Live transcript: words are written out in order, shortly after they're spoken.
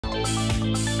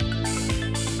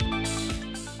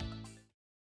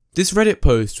This Reddit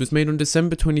post was made on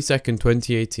December 22nd,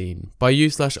 2018 by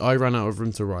u/I ran out of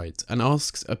room to write and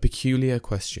asks a peculiar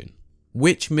question.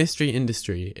 Which mystery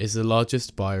industry is the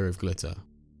largest buyer of glitter?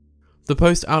 The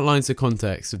post outlines the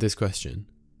context of this question.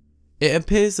 It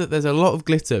appears that there's a lot of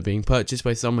glitter being purchased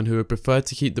by someone who would prefer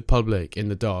to keep the public in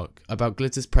the dark about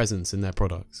glitter's presence in their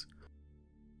products.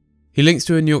 He links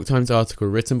to a New York Times article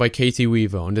written by Katie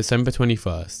Weaver on December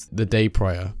 21st, the day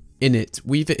prior. In it,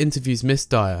 Weaver interviews Miss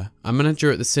Dyer, a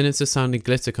manager at the sinister-sounding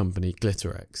glitter company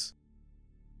Glitterex.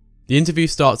 The interview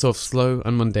starts off slow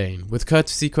and mundane, with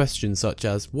courtesy questions such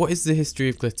as, what is the history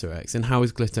of Glitterex and how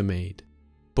is glitter made?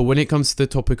 But when it comes to the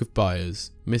topic of buyers,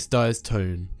 Miss Dyer's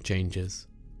tone changes.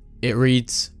 It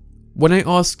reads, when I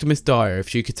asked Miss Dyer if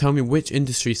she could tell me which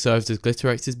industry serves as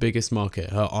Glitterex's biggest market,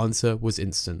 her answer was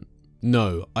instant.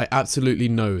 No, I absolutely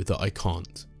know that I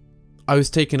can't. I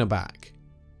was taken aback.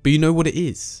 But you know what it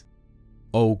is?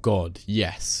 Oh god,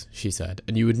 yes, she said,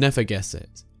 and you would never guess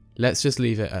it. Let's just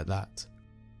leave it at that.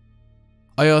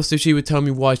 I asked if she would tell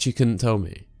me why she couldn't tell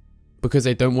me. Because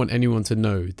I don't want anyone to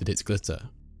know that it's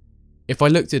glitter. If I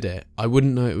looked at it, I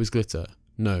wouldn't know it was glitter.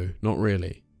 No, not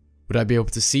really. Would I be able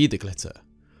to see the glitter?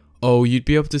 Oh, you'd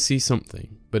be able to see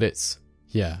something, but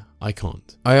yeah, I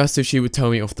can't. I asked if she would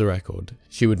tell me off the record.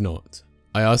 She would not.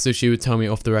 I asked if she would tell me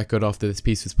off the record after this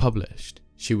piece was published.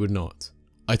 She would not.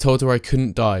 I told her I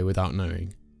couldn't die without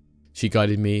knowing. She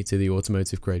guided me to the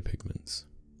automotive grade pigments.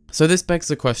 So this begs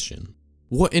the question,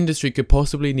 what industry could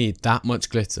possibly need that much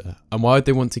glitter and why would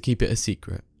they want to keep it a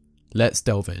secret? Let's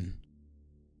delve in.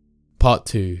 Part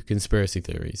 2, Conspiracy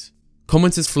Theories.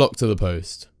 Commenters flocked to the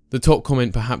post. The top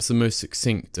comment, perhaps the most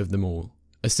succinct of them all.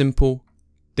 A simple,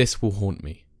 this will haunt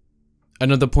me.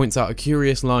 Another points out a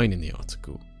curious line in the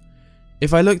article.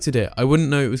 If I looked at it, I wouldn't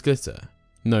know it was glitter.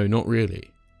 No, not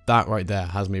really. That right there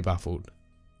has me baffled.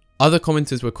 Other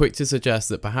commenters were quick to suggest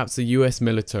that perhaps the US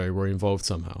military were involved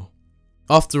somehow.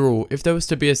 After all, if there was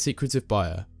to be a secretive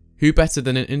buyer, who better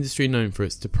than an industry known for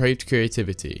its depraved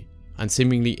creativity and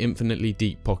seemingly infinitely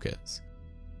deep pockets?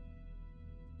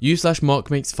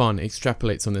 u/Mark Makes Fun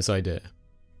extrapolates on this idea.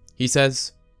 He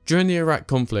says, during the Iraq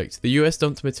conflict, the US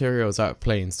dumped materials out of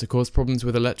planes to cause problems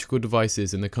with electrical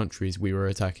devices in the countries we were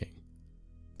attacking.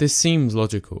 This seems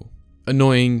logical.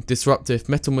 Annoying, disruptive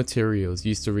metal materials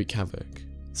used to wreak havoc.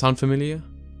 Sound familiar?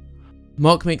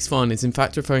 Mark Makes Fun is in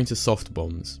fact referring to soft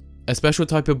bombs, a special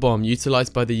type of bomb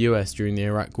utilised by the US during the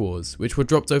Iraq wars, which were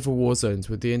dropped over war zones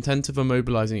with the intent of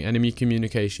immobilising enemy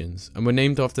communications and were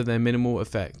named after their minimal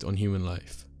effect on human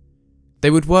life.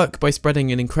 They would work by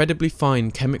spreading an incredibly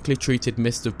fine, chemically treated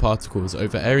mist of particles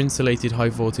over air-insulated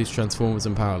high-voltage transformers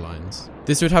and power lines.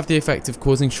 This would have the effect of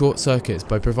causing short circuits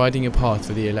by providing a path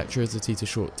for the electricity to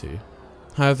short to.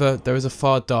 However, there is a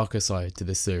far darker side to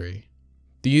this theory.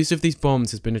 The use of these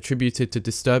bombs has been attributed to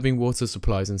disturbing water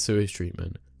supplies and sewage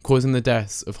treatment, causing the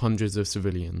deaths of hundreds of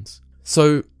civilians.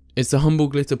 So, is the humble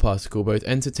glitter particle both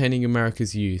entertaining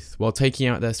America's youth while taking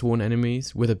out their sworn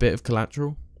enemies with a bit of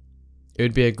collateral? It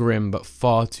would be a grim but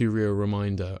far too real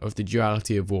reminder of the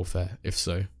duality of warfare, if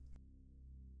so.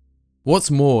 What's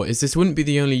more is this wouldn't be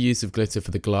the only use of glitter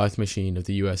for the Goliath machine of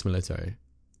the US military.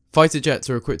 Fighter jets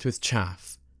are equipped with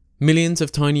chaff, millions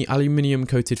of tiny aluminium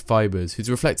coated fibres whose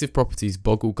reflective properties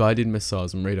boggle guided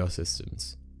missiles and radar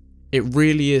systems. It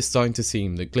really is starting to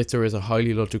seem that glitter is a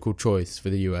highly logical choice for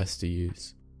the US to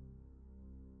use.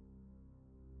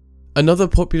 Another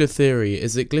popular theory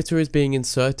is that glitter is being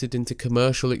inserted into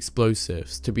commercial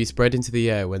explosives to be spread into the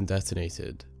air when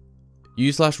detonated.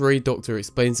 u/Ray Doctor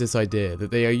explains this idea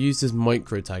that they are used as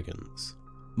micro-taggants,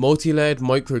 multi-layered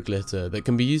microglitter that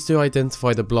can be used to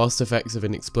identify the blast effects of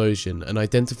an explosion and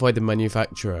identify the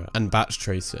manufacturer and batch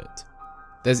trace it.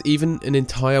 There's even an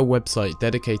entire website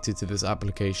dedicated to this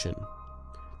application.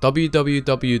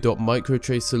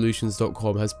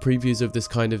 www.microtracesolutions.com has previews of this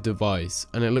kind of device,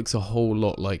 and it looks a whole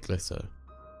lot like glitter.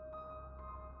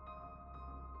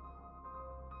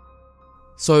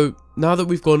 So, now that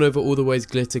we've gone over all the ways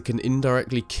glitter can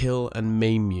indirectly kill and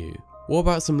maim you, what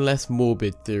about some less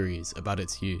morbid theories about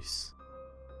its use?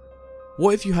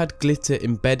 What if you had glitter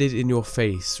embedded in your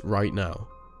face right now?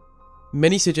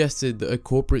 Many suggested that a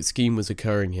corporate scheme was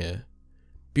occurring here.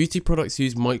 Beauty products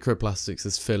use microplastics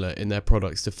as filler in their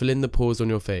products to fill in the pores on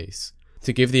your face,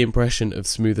 to give the impression of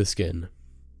smoother skin.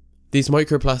 These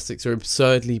microplastics are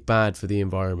absurdly bad for the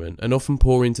environment and often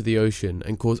pour into the ocean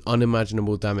and cause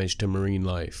unimaginable damage to marine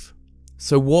life.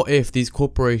 So what if these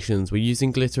corporations were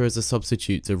using glitter as a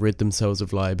substitute to rid themselves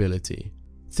of liability?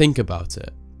 Think about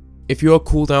it. If you are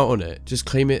called out on it, just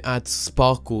claim it adds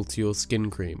sparkle to your skin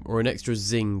cream or an extra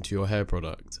zing to your hair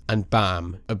product, and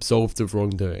bam, absolved of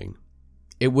wrongdoing.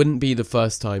 it wouldn't be the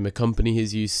first time a company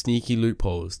has used sneaky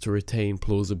loopholes to retain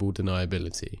plausible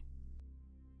deniability.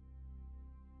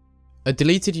 A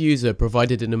deleted user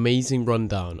provided an amazing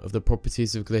rundown of the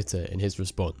properties of glitter in his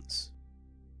response.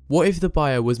 What if the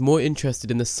buyer was more interested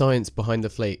in the science behind the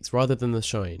flakes rather than the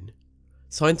shine?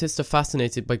 Scientists are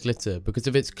fascinated by glitter because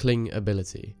of its cling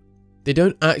ability. They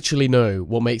don't actually know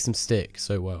what makes them stick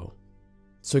so well.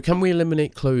 So can we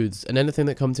eliminate clothes and anything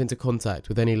that comes into contact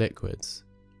with any liquids?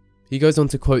 He goes on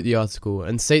to quote the article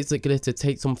and states that glitter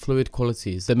takes on fluid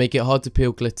qualities that make it hard to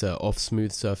peel glitter off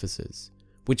smooth surfaces,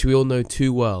 which we all know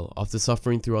too well after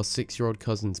suffering through our 6-year-old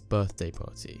cousin's birthday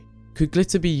party. Could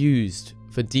glitter be used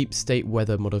for deep state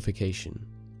weather modification?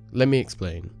 Let me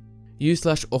explain.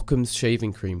 U/Occam's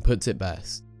shaving cream puts it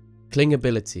best.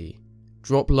 Clingability.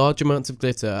 Drop large amounts of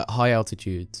glitter at high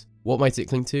altitudes. What might it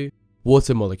cling to?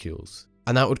 Water molecules.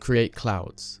 And that would create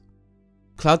clouds.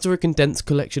 Clouds are a condensed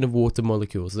collection of water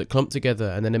molecules that clump together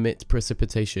and then emit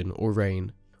precipitation or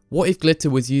rain. What if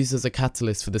glitter was used as a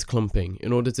catalyst for this clumping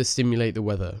in order to stimulate the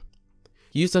weather?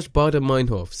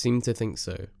 U/Bader-Meinhof seemed to think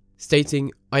so,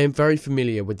 stating, "I am very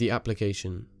familiar with the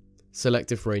application.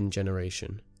 Selective rain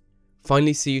generation.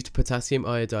 Finely sieved potassium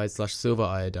iodide/silver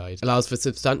iodide allows for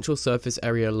substantial surface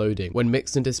area loading when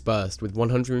mixed and dispersed with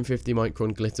 150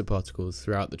 micron glitter particles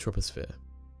throughout the troposphere."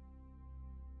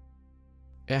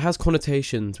 It has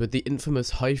connotations with the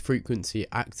infamous High Frequency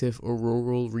Active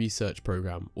Auroral Research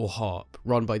Program, or HAARP,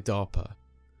 run by DARPA.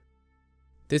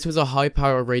 This was a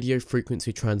high-power radio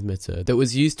frequency transmitter that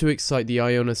was used to excite the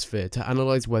ionosphere to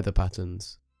analyse weather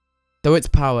patterns. Though its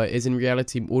power is in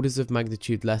reality orders of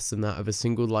magnitude less than that of a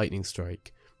single lightning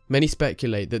strike, many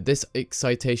speculate that this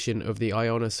excitation of the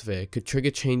ionosphere could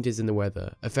trigger changes in the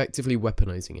weather, effectively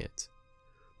weaponizing it.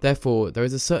 Therefore, there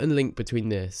is a certain link between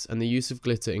this and the use of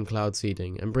glitter in cloud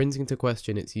seeding, and brings into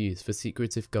question its use for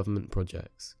secretive government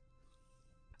projects.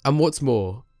 And what's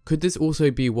more, could this also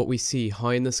be what we see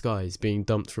high in the skies being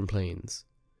dumped from planes?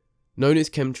 Known as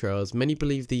chemtrails, many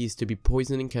believe these to be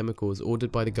poisoning chemicals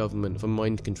ordered by the government for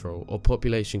mind control or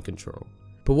population control.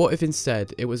 But what if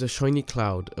instead it was a shiny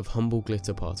cloud of humble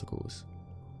glitter particles?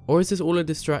 Or is this all a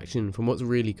distraction from what's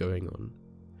really going on?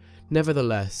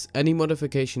 Nevertheless, any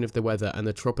modification of the weather and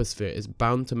the troposphere is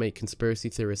bound to make conspiracy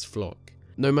theorists flock,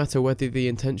 no matter whether the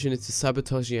intention is to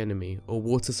sabotage the enemy or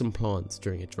water some plants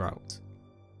during a drought.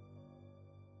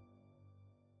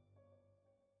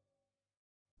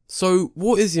 So,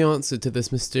 what is the answer to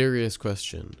this mysterious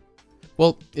question?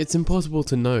 Well, it's impossible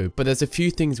to know, but there's a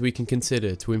few things we can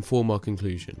consider to inform our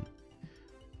conclusion.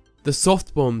 The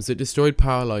soft bombs that destroyed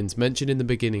power lines mentioned in the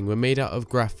beginning were made out of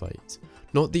graphite,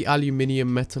 not the aluminium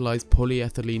metallized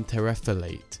polyethylene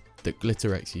terephthalate that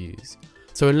Glitterex used.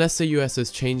 So unless the US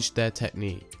has changed their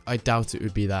technique, I doubt it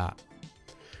would be that.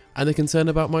 And the concern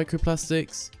about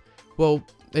microplastics? Well,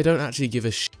 they don't actually give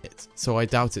a shit, so I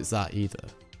doubt it's that either.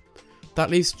 That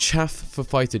leaves chaff for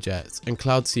fighter jets and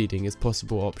cloud seeding as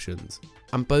possible options,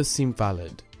 and both seem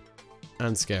valid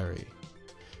and scary.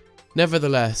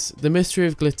 Nevertheless, the mystery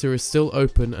of glitter is still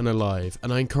open and alive,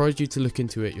 and I encourage you to look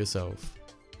into it yourself.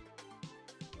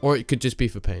 Or it could just be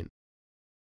for paint.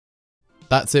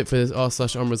 That's it for this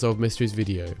r/Unresolved Mysteries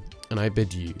video, and I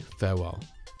bid you farewell.